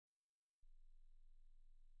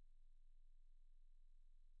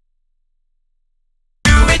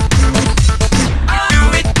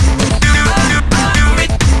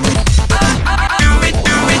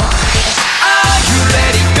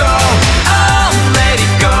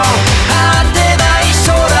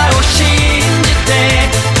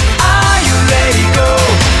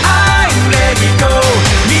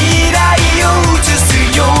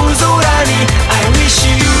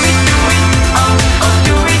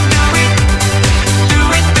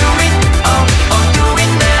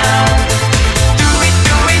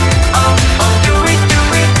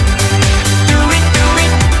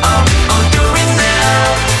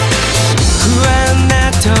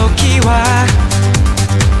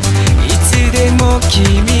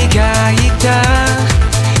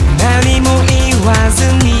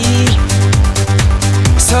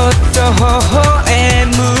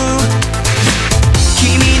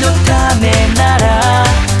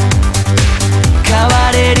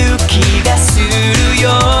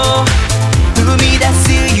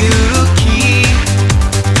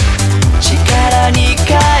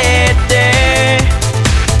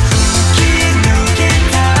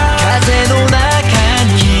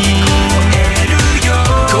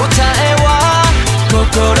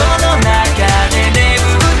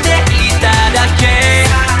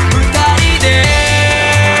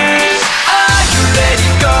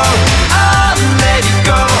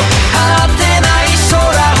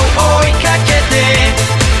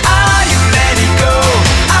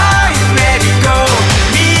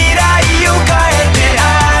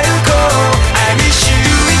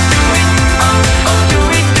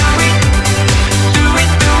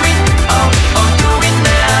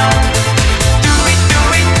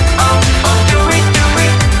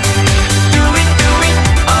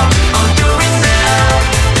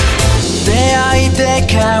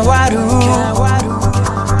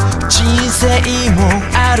も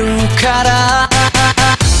あるから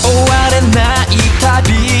終われない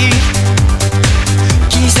旅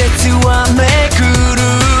季節はめくる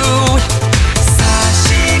差し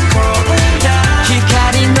込んだ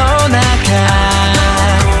光の中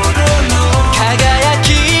輝き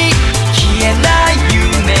消えない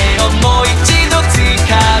夢をもう一度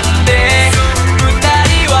掴んで二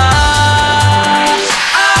人は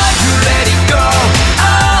Are you ready go?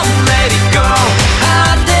 I'm ready go 果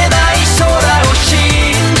てない空を信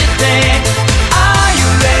じて Are you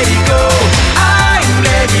ready go? I'm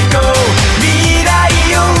ready go 未来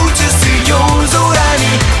を映す夜空に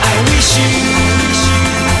I wish you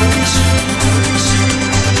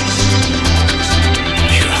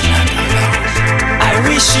You are not alone I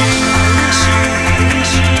wish you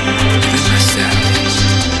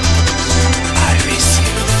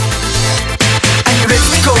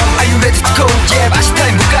Are you ready to go? Yeah 明日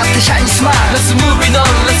へ向かってシャインスマイル Let's move it on,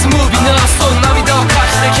 let's move it on その涙を貸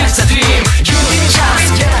して Here's a dream You give me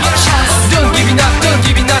chance, yeah, chance Don't give it up, don't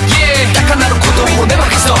give it up, yeah 高鳴る鼓動を根負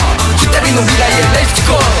けそう二人の未来へ Let's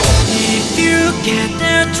go If you get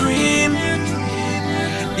a dream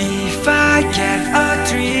If I get a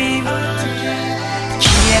dream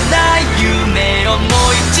消えない夢をもう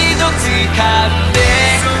一度掴んで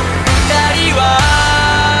二人は